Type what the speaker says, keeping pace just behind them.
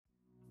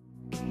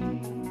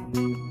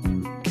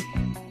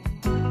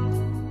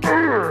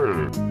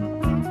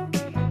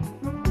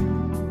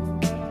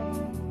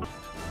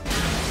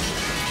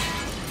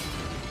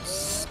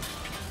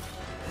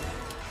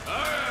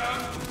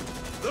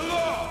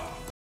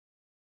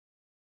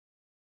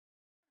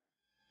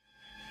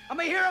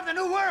of the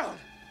New World.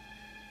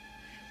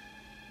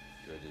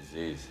 You're a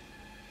disease,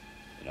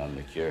 and I'm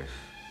the cure.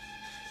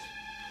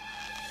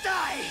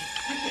 Die!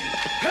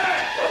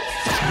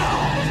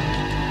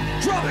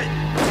 Drop it!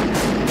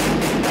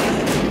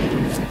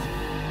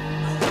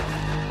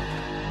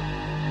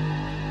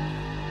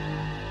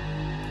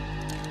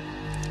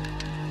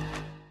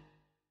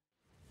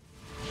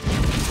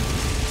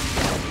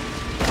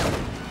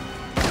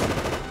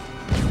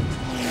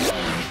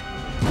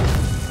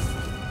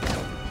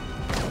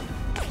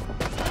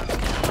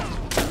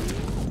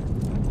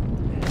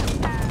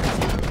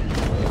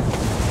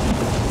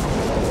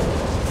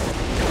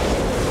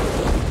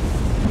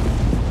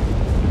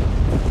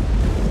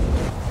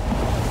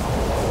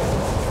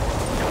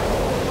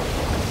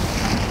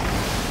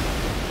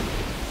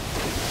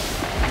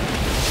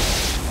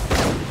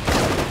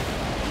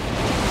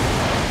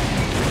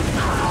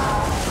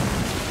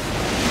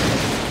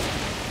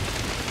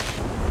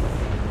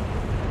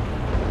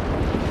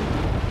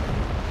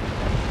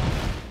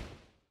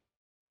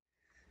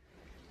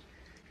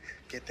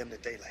 Get them to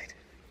daylight.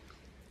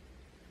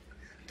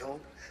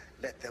 Don't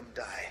let them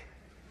die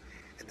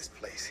in this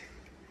place.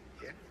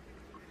 Here?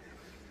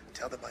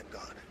 Tell them I'm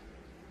gone.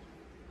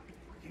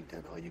 You've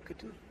done all you could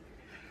do.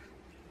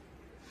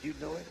 You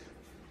know it.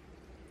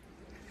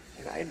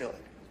 And I know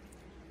it.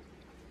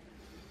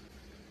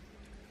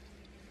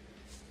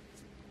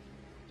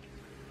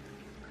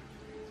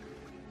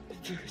 I'm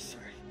very sorry.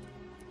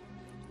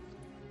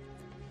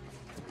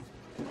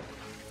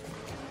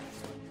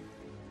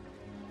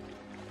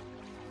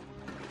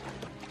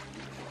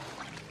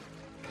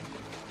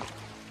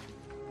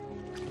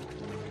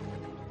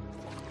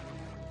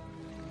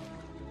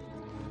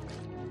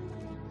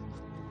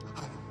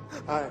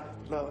 I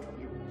love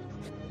you,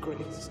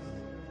 Grace.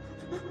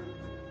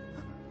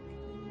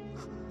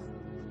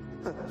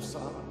 I'm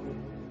sorry.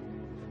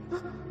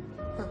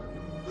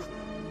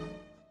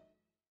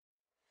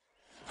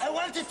 I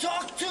want to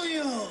talk to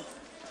you.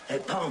 Hey,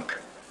 punk.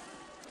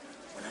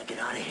 When I get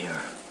out of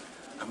here,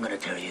 I'm gonna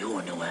tear you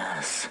a new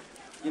ass.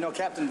 You know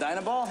Captain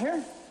Dynaball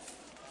here?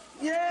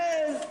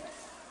 Yes!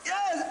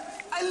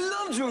 Yes! I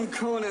loved you in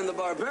Conan the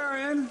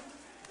Barbarian.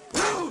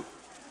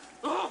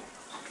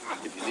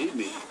 If you need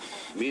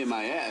me and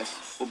my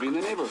ass will be in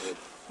the neighborhood.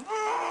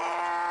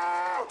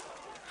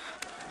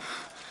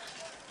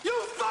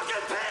 You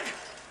fucking pig!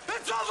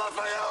 It's over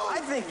for you!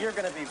 I think you're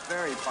gonna be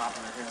very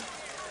popular here.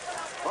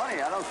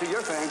 Funny, I don't see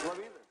your fan club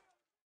either.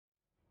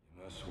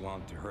 You must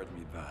want to hurt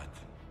me bad.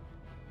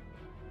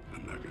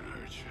 I'm not gonna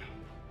hurt you.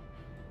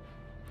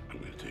 I'm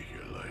gonna take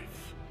your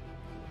life.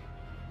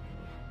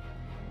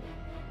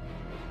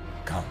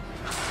 Come.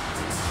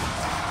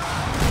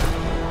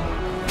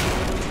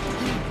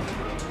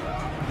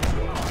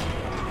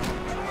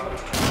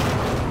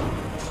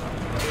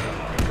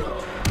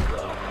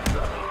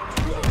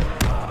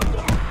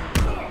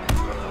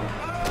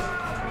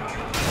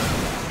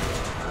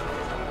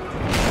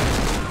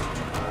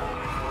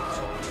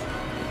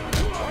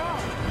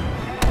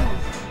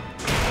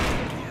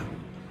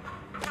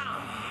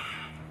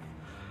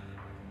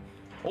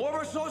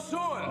 Over so soon.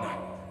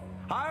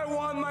 I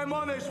want my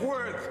money's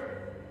worth.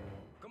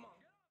 Come on.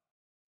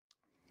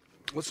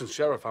 Listen,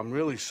 Sheriff, I'm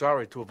really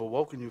sorry to have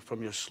awoken you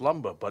from your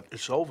slumber, but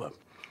it's over.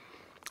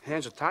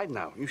 Hands are tied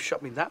now. You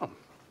shut me down.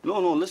 No,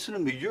 listen to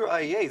me. You're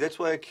IA. That's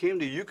why I came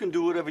to you. You can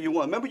do whatever you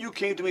want. Remember you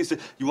came to me and said,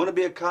 you want to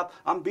be a cop?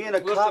 I'm being a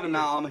cop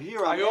now. I'm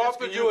here. I'm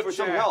asking you for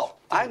some help.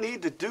 I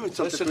need to do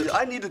something.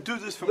 I need to do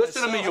this for myself.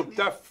 Listen to me, you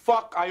deaf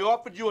fuck. I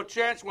offered you a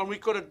chance when we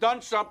could have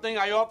done something.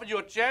 I offered you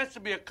a chance to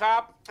be a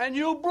cop, and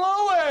you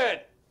blew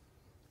it.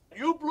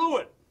 You blew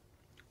it.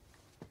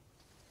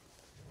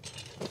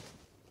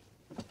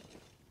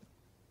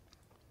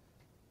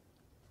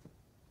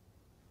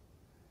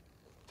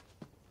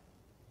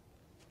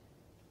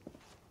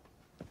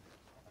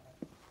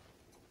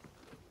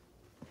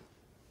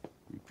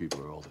 You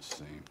people are all the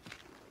same.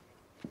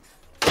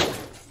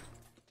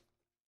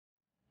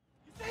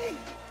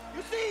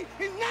 You see?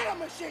 He's not a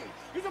machine.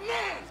 He's a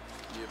man.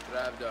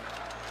 Nieprawda.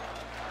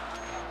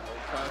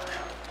 Opak,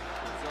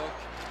 kuzok,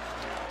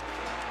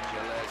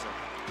 żelazo.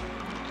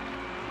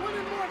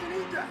 Winning more than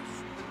he does.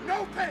 No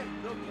pay.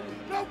 No pay.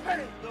 No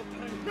pay. No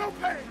pay. No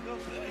pay. No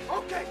pay.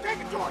 Okay, take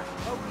it to him.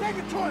 Take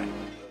it to him.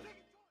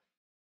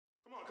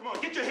 Come on,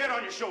 get your head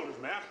on your shoulders,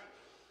 man.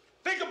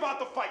 Think about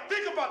the fight.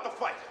 Think about the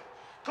fight.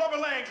 Clubber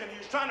Lang's in here.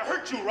 He's trying to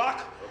hurt you,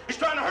 Rock. He's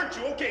trying to hurt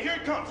you. Okay, here he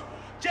comes.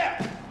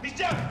 Jab. He's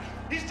jabbing.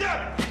 He's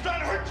jabbing. He's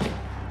trying to hurt you.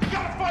 You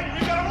gotta fight him.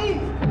 You gotta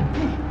move.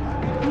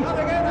 He's up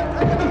against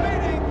the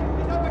meeting.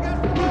 He's up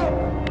against the rope.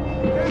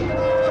 Can't get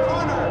out of the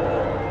corner.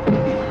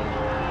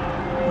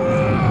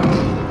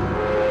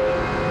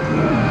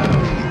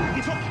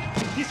 He's hooking.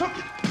 He's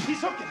hooking.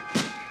 He's hooking.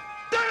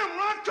 Damn,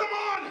 Rock, come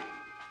on.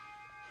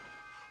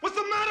 What's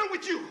the matter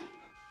with you?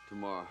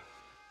 Tomorrow.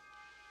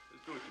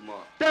 Let's do it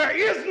tomorrow. There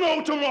is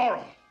no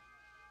tomorrow.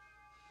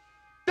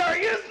 There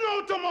is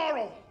no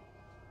tomorrow.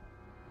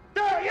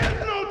 There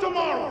is no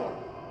tomorrow.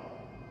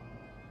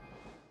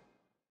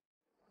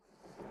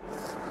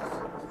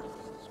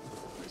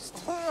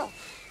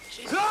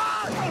 Jesus.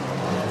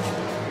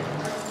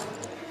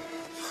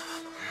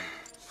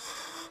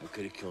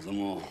 have killed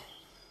them all.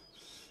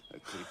 I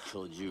could have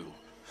killed you.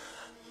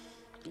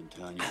 In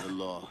town, you're the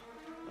law.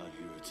 Out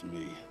here, it's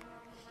me.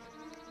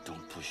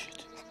 Don't push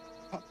it.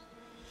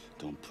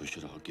 Don't push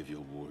it. I'll give you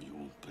a war you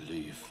won't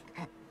believe.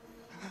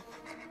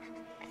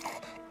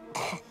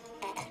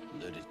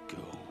 Let it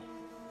go.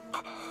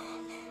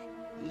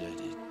 Let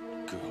it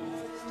go.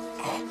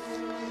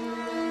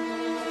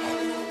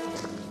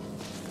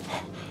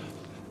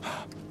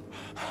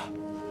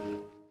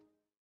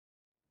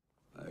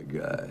 My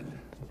God.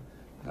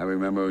 I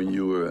remember when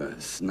you were a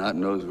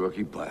snot-nosed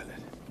rookie pilot.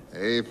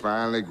 They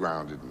finally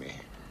grounded me.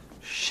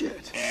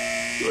 Shit.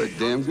 You're a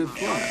damn good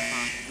flyer.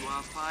 You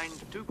are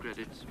fined 2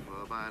 credits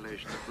for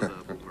violation of the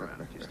verbal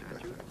morality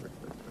statute.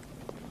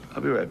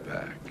 I'll be right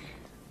back.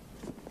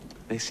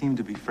 They seem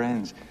to be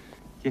friends,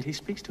 yet he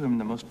speaks to him in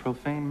the most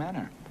profane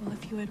manner. Well,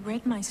 if you had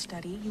read my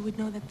study, you would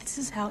know that this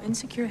is how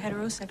insecure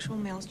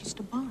heterosexual males used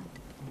to bond.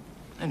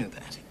 I knew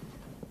that.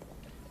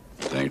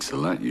 Thanks a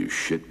lot, you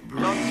shit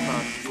brain.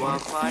 You are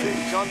fined.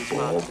 You are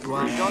fined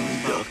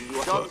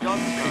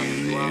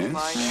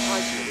 5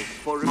 credits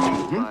for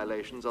repeated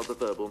violations of the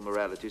verbal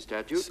morality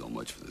statute. So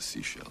much for the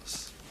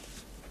seashells.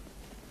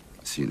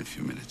 See you in a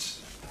few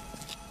minutes.